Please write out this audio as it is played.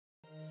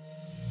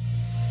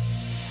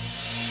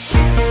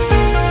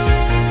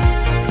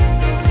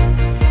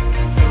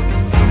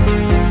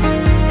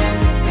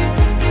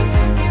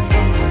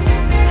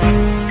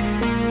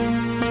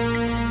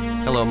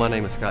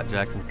is Scott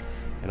Jackson,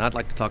 and I'd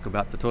like to talk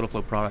about the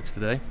Totalflow products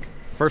today.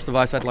 First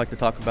device I'd like to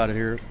talk about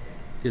here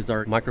is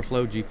our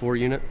Microflow G4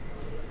 unit.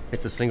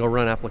 It's a single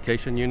run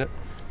application unit.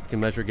 It can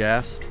measure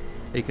gas.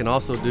 It can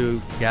also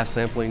do gas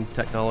sampling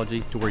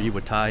technology to where you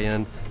would tie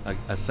in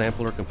a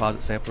sampler,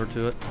 composite sampler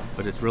to it,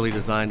 but it's really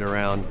designed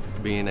around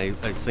being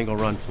a single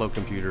run flow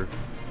computer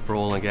for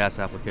oil and gas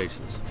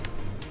applications.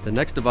 The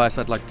next device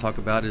I'd like to talk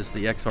about is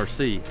the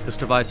XRC. This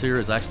device here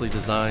is actually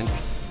designed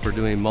for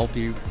doing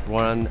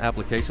multi-run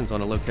applications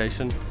on a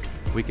location.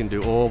 We can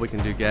do oil, we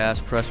can do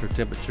gas, pressure,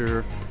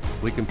 temperature.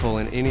 We can pull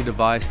in any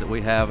device that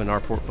we have in our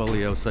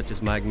portfolio, such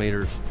as mag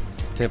meters,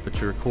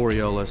 temperature,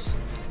 Coriolis.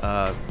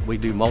 We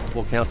do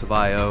multiple counts of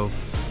I/O,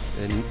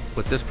 and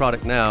with this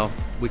product now,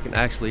 we can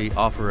actually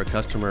offer a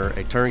customer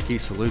a turnkey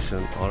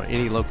solution on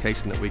any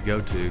location that we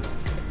go to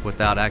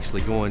without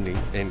actually going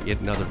and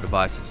getting other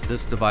devices.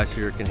 This device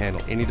here can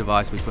handle any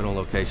device we put on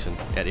location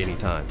at any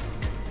time.